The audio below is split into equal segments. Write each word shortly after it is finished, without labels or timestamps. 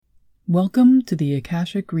Welcome to the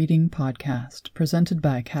Akashic Reading Podcast, presented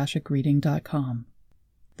by AkashicReading.com,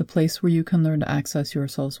 the place where you can learn to access your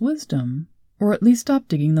soul's wisdom, or at least stop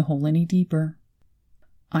digging the hole any deeper.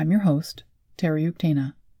 I'm your host, Terry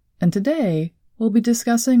Uktana, and today we'll be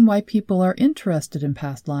discussing why people are interested in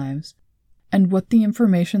past lives and what the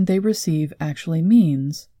information they receive actually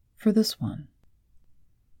means for this one.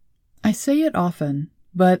 I say it often,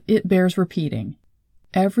 but it bears repeating.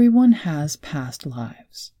 Everyone has past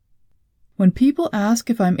lives. When people ask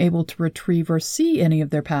if I'm able to retrieve or see any of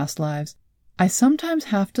their past lives, I sometimes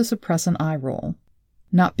have to suppress an eye roll.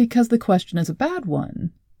 Not because the question is a bad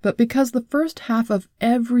one, but because the first half of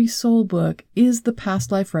every soul book is the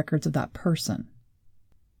past life records of that person.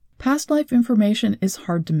 Past life information is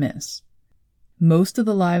hard to miss. Most of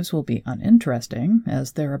the lives will be uninteresting,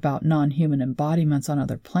 as they're about non-human embodiments on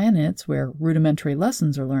other planets where rudimentary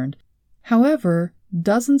lessons are learned. However,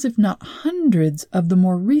 dozens if not hundreds of the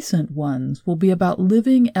more recent ones will be about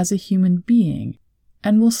living as a human being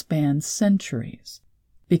and will span centuries,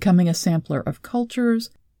 becoming a sampler of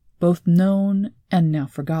cultures, both known and now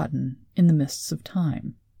forgotten, in the mists of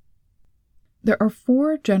time. There are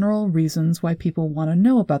 4 general reasons why people want to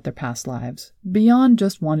know about their past lives, beyond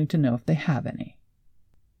just wanting to know if they have any.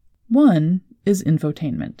 1 is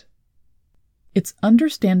infotainment. It's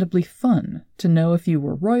understandably fun to know if you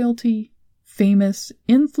were royalty, famous,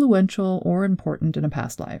 influential, or important in a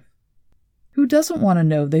past life. Who doesn't want to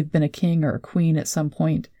know they've been a king or a queen at some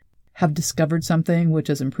point, have discovered something which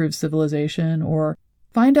has improved civilization, or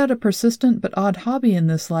find out a persistent but odd hobby in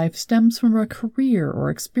this life stems from a career or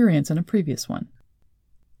experience in a previous one?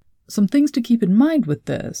 Some things to keep in mind with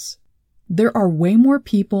this. There are way more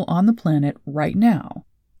people on the planet right now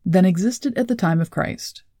than existed at the time of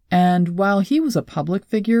Christ, and while he was a public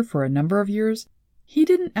figure for a number of years, he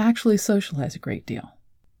didn't actually socialize a great deal.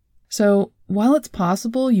 So, while it's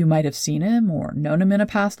possible you might have seen him or known him in a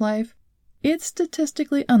past life, it's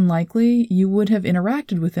statistically unlikely you would have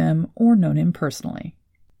interacted with him or known him personally.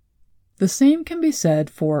 The same can be said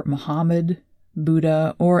for Muhammad,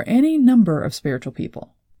 Buddha, or any number of spiritual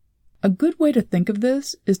people. A good way to think of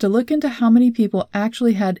this is to look into how many people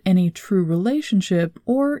actually had any true relationship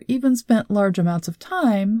or even spent large amounts of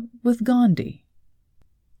time with Gandhi.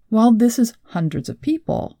 While this is hundreds of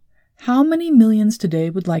people, how many millions today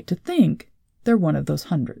would like to think they're one of those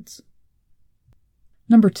hundreds?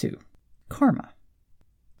 Number 2, karma.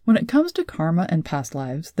 When it comes to karma and past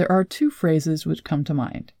lives, there are 2 phrases which come to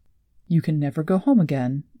mind. You can never go home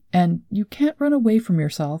again, and you can't run away from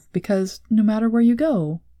yourself because no matter where you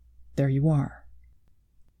go, there you are.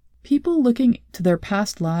 People looking to their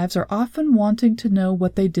past lives are often wanting to know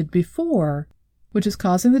what they did before, which is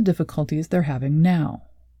causing the difficulties they're having now.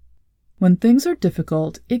 When things are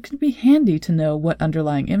difficult, it can be handy to know what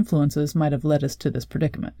underlying influences might have led us to this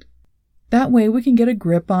predicament. That way we can get a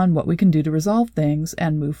grip on what we can do to resolve things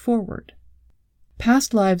and move forward.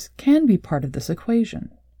 Past lives can be part of this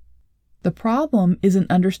equation. The problem is in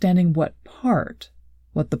understanding what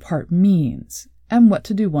the part means, and what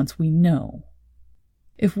to do once we know.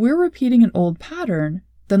 If we're repeating an old pattern,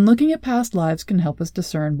 then looking at past lives can help us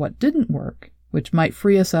discern what didn't work, which might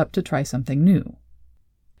free us up to try something new.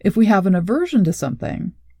 If we have an aversion to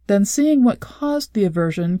something, then seeing what caused the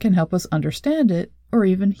aversion can help us understand it or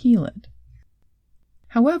even heal it.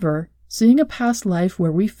 However, seeing a past life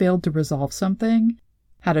where we failed to resolve something,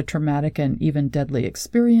 had a traumatic and even deadly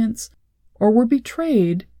experience, or were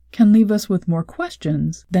betrayed can leave us with more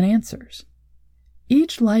questions than answers.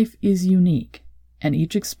 Each life is unique, and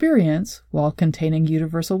each experience, while containing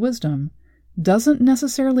universal wisdom, doesn't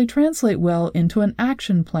necessarily translate well into an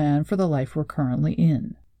action plan for the life we're currently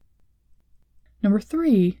in. Number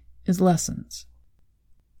 3 is lessons.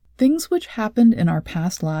 Things which happened in our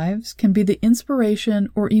past lives can be the inspiration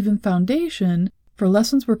or even foundation for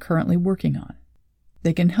lessons we're currently working on.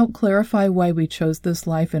 They can help clarify why we chose this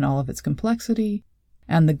life in all of its complexity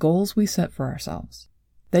and the goals we set for ourselves.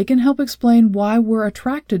 They can help explain why we're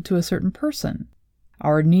attracted to a certain person,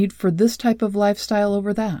 our need for this type of lifestyle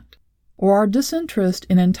over that, or our disinterest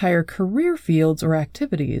in entire career fields or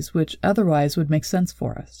activities which otherwise would make sense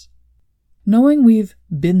for us. Knowing we've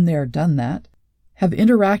been there, done that, have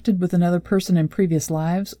interacted with another person in previous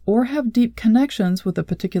lives, or have deep connections with a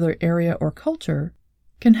particular area or culture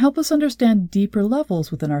can help us understand deeper levels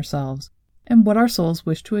within ourselves and what our souls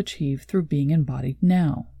wish to achieve through being embodied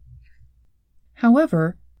now.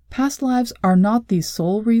 However, past lives are not the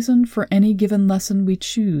sole reason for any given lesson we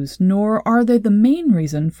choose, nor are they the main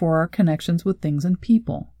reason for our connections with things and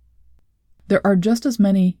people. There are just as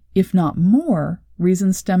many, if not more,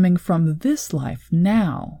 reasons stemming from this life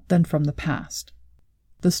now than from the past.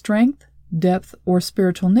 The strength, depth, or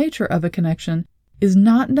spiritual nature of a connection is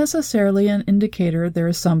not necessarily an indicator there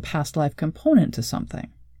is some past life component to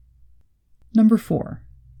something. Number 4.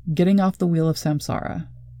 Getting off the wheel of samsara.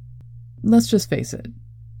 Let's just face it,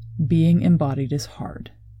 being embodied is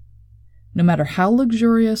hard. No matter how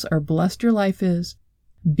luxurious or blessed your life is,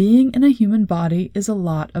 being in a human body is a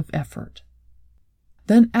lot of effort.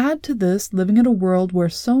 Then add to this living in a world where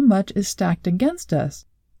so much is stacked against us,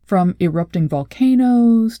 from erupting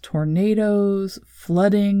volcanoes, tornadoes,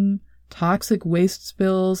 flooding, toxic waste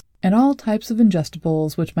spills, and all types of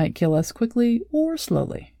ingestibles which might kill us quickly or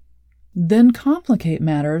slowly. Then complicate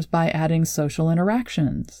matters by adding social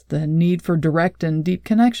interactions, the need for direct and deep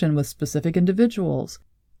connection with specific individuals,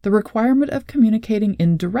 the requirement of communicating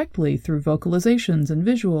indirectly through vocalizations and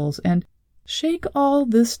visuals, and shake all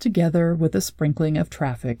this together with a sprinkling of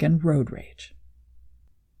traffic and road rage.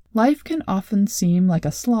 Life can often seem like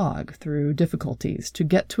a slog through difficulties to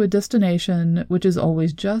get to a destination which is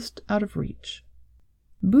always just out of reach.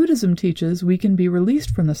 Buddhism teaches we can be released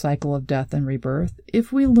from the cycle of death and rebirth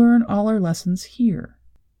if we learn all our lessons here.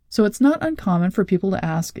 So it's not uncommon for people to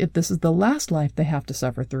ask if this is the last life they have to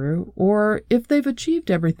suffer through, or if they've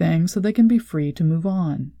achieved everything so they can be free to move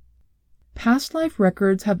on. Past life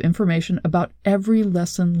records have information about every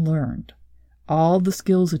lesson learned, all the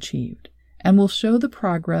skills achieved, and will show the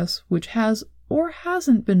progress which has or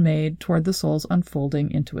hasn't been made toward the soul's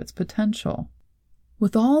unfolding into its potential.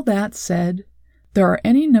 With all that said, there are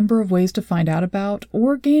any number of ways to find out about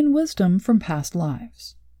or gain wisdom from past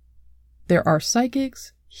lives. There are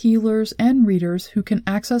psychics, healers, and readers who can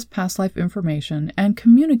access past life information and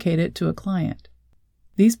communicate it to a client.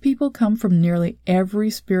 These people come from nearly every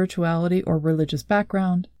spirituality or religious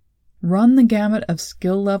background, run the gamut of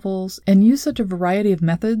skill levels, and use such a variety of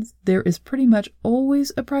methods, there is pretty much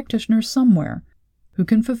always a practitioner somewhere who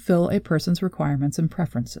can fulfill a person's requirements and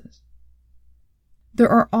preferences. There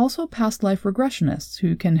are also past life regressionists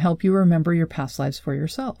who can help you remember your past lives for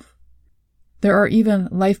yourself. There are even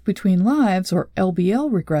life between lives, or LBL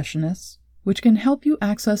regressionists, which can help you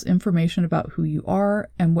access information about who you are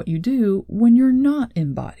and what you do when you're not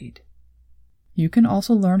embodied. You can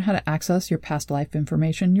also learn how to access your past life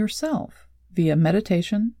information yourself via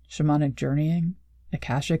meditation, shamanic journeying,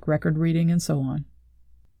 Akashic record reading, and so on.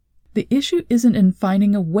 The issue isn't in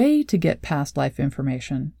finding a way to get past life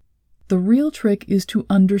information. The real trick is to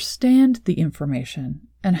understand the information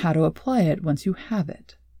and how to apply it once you have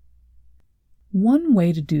it. One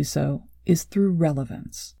way to do so is through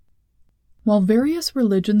relevance. While various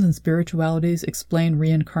religions and spiritualities explain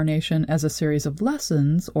reincarnation as a series of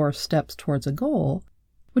lessons or steps towards a goal,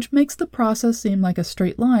 which makes the process seem like a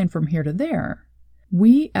straight line from here to there,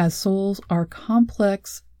 we as souls are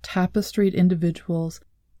complex, tapestried individuals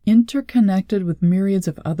interconnected with myriads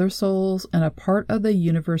of other souls and a part of the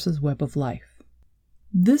universe's web of life.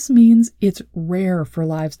 This means it's rare for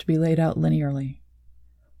lives to be laid out linearly.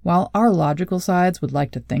 While our logical sides would like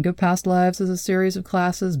to think of past lives as a series of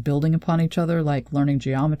classes building upon each other, like learning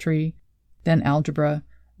geometry, then algebra,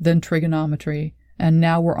 then trigonometry, and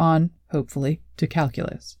now we're on, hopefully, to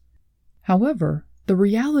calculus. However, the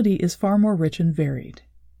reality is far more rich and varied.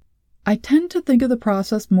 I tend to think of the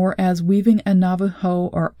process more as weaving a Navajo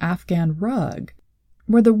or Afghan rug,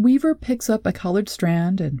 where the weaver picks up a colored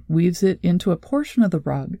strand and weaves it into a portion of the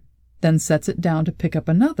rug, then sets it down to pick up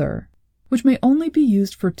another, which may only be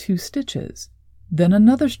used for 2 stitches. Then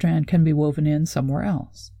another strand can be woven in somewhere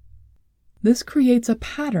else. This creates a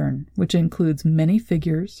pattern which includes many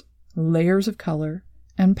figures, layers of color,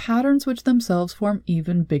 and patterns which themselves form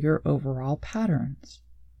even bigger overall patterns.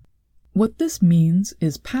 What this means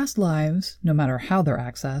is past lives, no matter how they're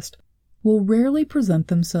accessed, will rarely present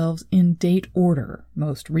themselves in date order,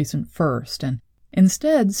 most recent first, and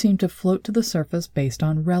instead seem to float to the surface based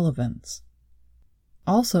on relevance.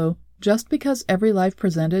 Also, just because every life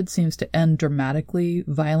presented seems to end dramatically,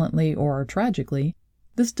 violently, or tragically,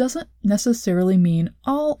 this doesn't necessarily mean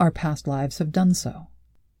all our past lives have done so.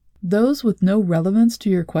 Those with no relevance to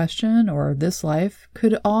your question or this life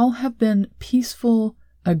could all have been peaceful,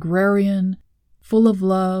 agrarian, full of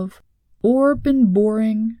love, or been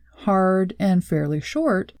boring, hard, and fairly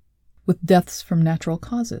short, with deaths from natural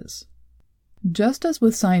causes. Just as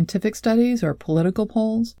with scientific studies or political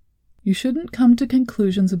polls, you shouldn't come to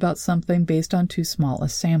conclusions about something based on too small a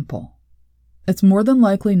sample. It's more than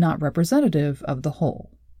likely not representative of the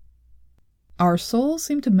whole. Our souls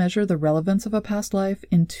seem to measure the relevance of a past life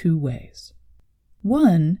in 2 ways.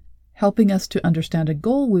 One, helping us to understand a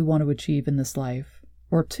goal we want to achieve in this life,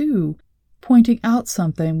 or 2, pointing out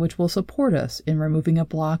something which will support us in removing a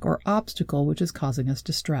block or obstacle which is causing us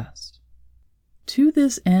distress. To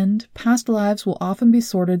this end, past lives will often be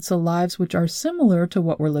sorted so lives which are similar to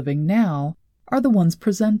what we're living now are the ones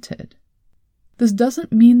presented. This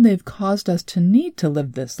doesn't mean they've caused us to need to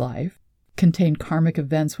live this life, contain karmic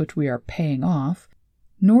events which we are paying off,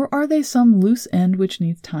 nor are they some loose end which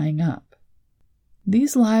needs tying up.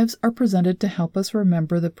 These lives are presented to help us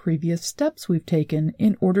remember the previous steps we've taken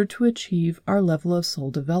in order to achieve our level of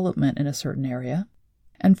soul development in a certain area,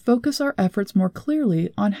 and focus our efforts more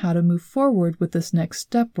clearly on how to move forward with this next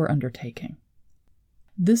step we're undertaking.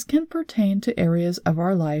 This can pertain to areas of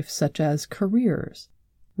our life such as careers,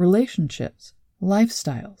 relationships,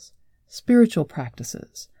 lifestyles, spiritual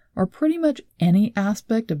practices, or pretty much any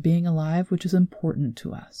aspect of being alive which is important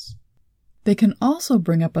to us. They can also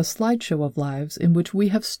bring up a slideshow of lives in which we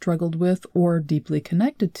have struggled with or deeply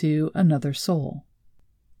connected to another soul.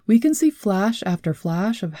 We can see flash after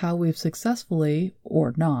flash of how we've successfully,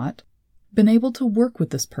 or not, been able to work with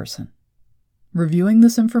this person. Reviewing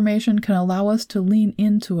this information can allow us to lean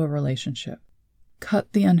into a relationship,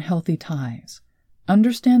 cut the unhealthy ties,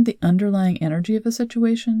 understand the underlying energy of a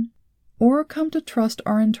situation, or come to trust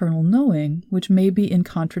our internal knowing, which may be in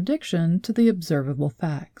contradiction to the observable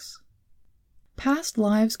facts. Past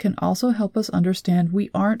lives can also help us understand we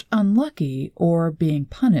aren't unlucky or being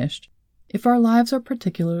punished if our lives are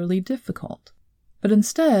particularly difficult, but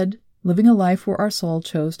instead living a life where our soul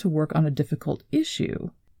chose to work on a difficult issue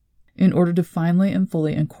in order to finally and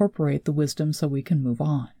fully incorporate the wisdom so we can move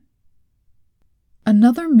on.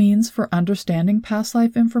 Another means for understanding past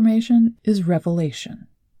life information is revelation.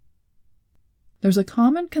 There's a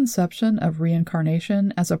common conception of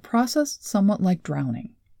reincarnation as a process somewhat like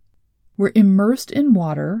drowning. We're immersed in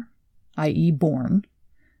water, i.e. born,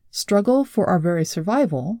 struggle for our very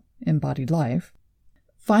survival, embodied life,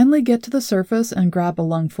 finally get to the surface and grab a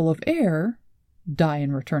lungful of air, die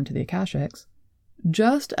and return to the Akashics,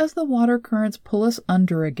 just as the water currents pull us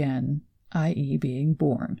under again, i.e. being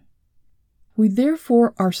born. We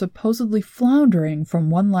therefore are supposedly floundering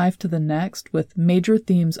from one life to the next with major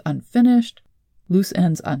themes unfinished, loose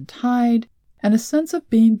ends untied, and a sense of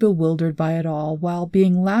being bewildered by it all while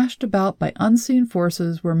being lashed about by unseen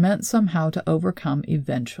forces we're meant somehow to overcome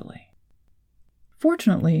eventually.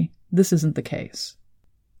 Fortunately, this isn't the case.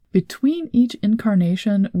 Between each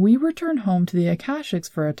incarnation, we return home to the Akashics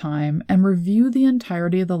for a time and review the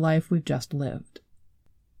entirety of the life we've just lived.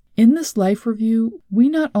 In this life review, we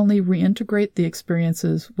not only reintegrate the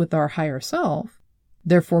experiences with our higher self,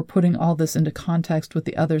 therefore putting all this into context with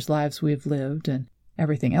the others' lives we've lived and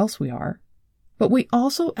everything else we are, but we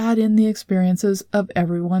also add in the experiences of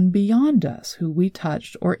everyone beyond us who we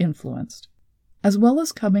touched or influenced, as well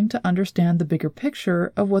as coming to understand the bigger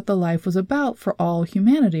picture of what the life was about for all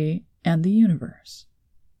humanity and the universe.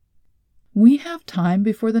 We have time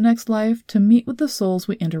before the next life to meet with the souls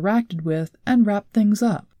we interacted with and wrap things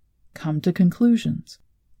up, come to conclusions,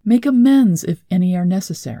 make amends if any are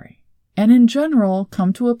necessary, and in general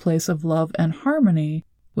come to a place of love and harmony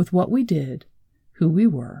with what we did, who we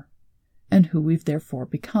were, and who we've therefore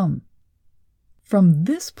become. From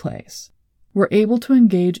this place, we're able to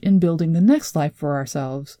engage in building the next life for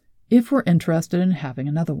ourselves if we're interested in having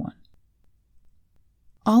another one.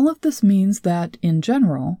 All of this means that, in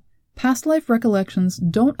general, past life recollections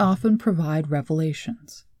don't often provide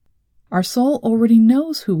revelations. Our soul already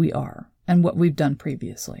knows who we are and what we've done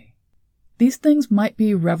previously. These things might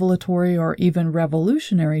be revelatory or even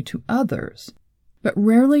revolutionary to others, but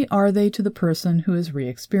rarely are they to the person who is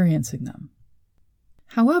re-experiencing them.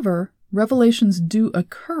 However, revelations do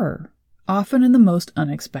occur, often in the most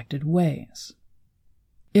unexpected ways.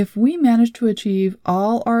 If we manage to achieve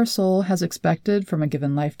all our soul has expected from a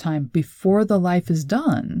given lifetime before the life is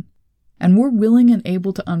done, and we're willing and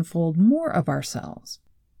able to unfold more of ourselves,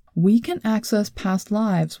 we can access past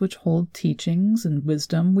lives which hold teachings and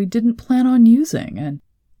wisdom we didn't plan on using and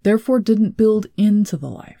therefore didn't build into the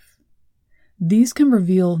life. These can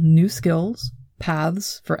reveal new skills,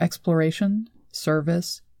 paths for exploration,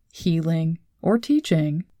 service, healing, or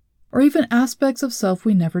teaching, or even aspects of self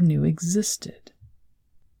we never knew existed.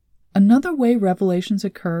 Another way revelations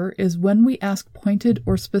occur is when we ask pointed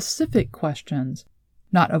or specific questions,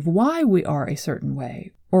 not of why we are a certain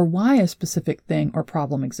way, or why a specific thing or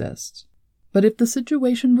problem exists, but if the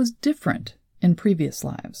situation was different in previous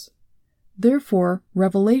lives. Therefore,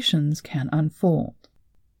 revelations can unfold.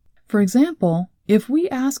 For example, if we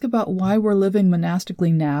ask about why we're living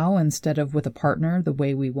monastically now instead of with a partner the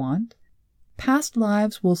way we want, past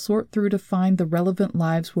lives will sort through to find the relevant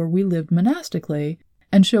lives where we lived monastically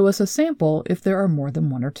and show us a sample if there are more than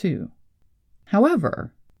one or two.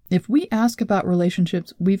 However, if we ask about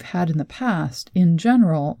relationships we've had in the past in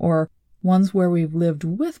general, or ones where we've lived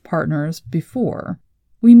with partners before,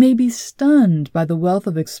 we may be stunned by the wealth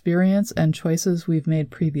of experience and choices we've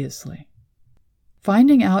made previously.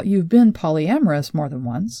 Finding out you've been polyamorous more than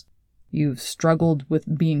once, you've struggled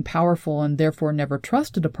with being powerful and therefore never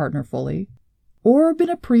trusted a partner fully, or been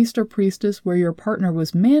a priest or priestess where your partner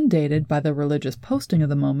was mandated by the religious posting of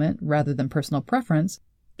the moment rather than personal preference,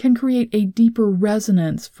 can create a deeper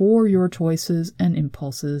resonance for your choices and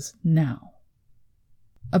impulses now.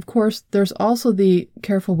 Of course, there's also the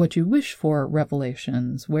careful what you wish for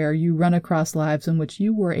revelations, where you run across lives in which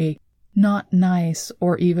you were a not nice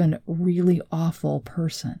or even really awful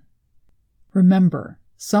person. Remember,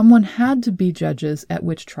 someone had to be judges at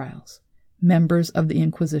witch trials, members of the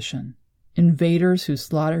Inquisition, invaders who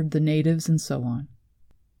slaughtered the natives, and so on.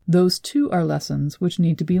 Those too are lessons which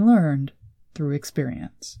need to be learned through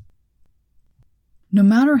experience. No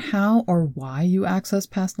matter how or why you access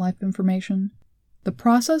past life information, the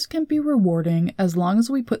process can be rewarding as long as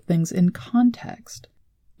we put things in context.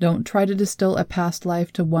 Don't try to distill a past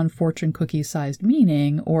life to one fortune cookie-sized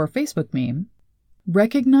meaning or Facebook meme.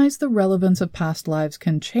 Recognize the relevance of past lives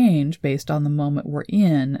can change based on the moment we're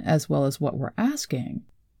in as well as what we're asking.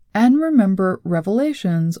 And remember,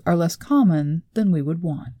 revelations are less common than we would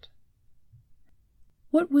want.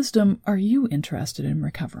 What wisdom are you interested in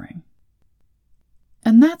recovering?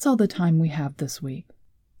 And that's all the time we have this week.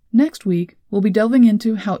 Next week, we'll be delving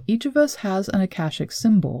into how each of us has an Akashic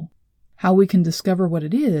symbol, how we can discover what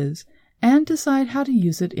it is, and decide how to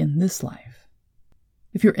use it in this life.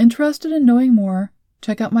 If you're interested in knowing more,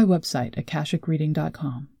 check out my website,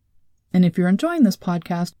 akashicreading.com. And if you're enjoying this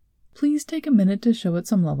podcast, please take a minute to show it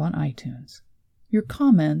some love on iTunes. Your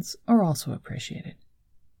comments are also appreciated.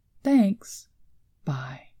 Thanks.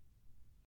 Bye.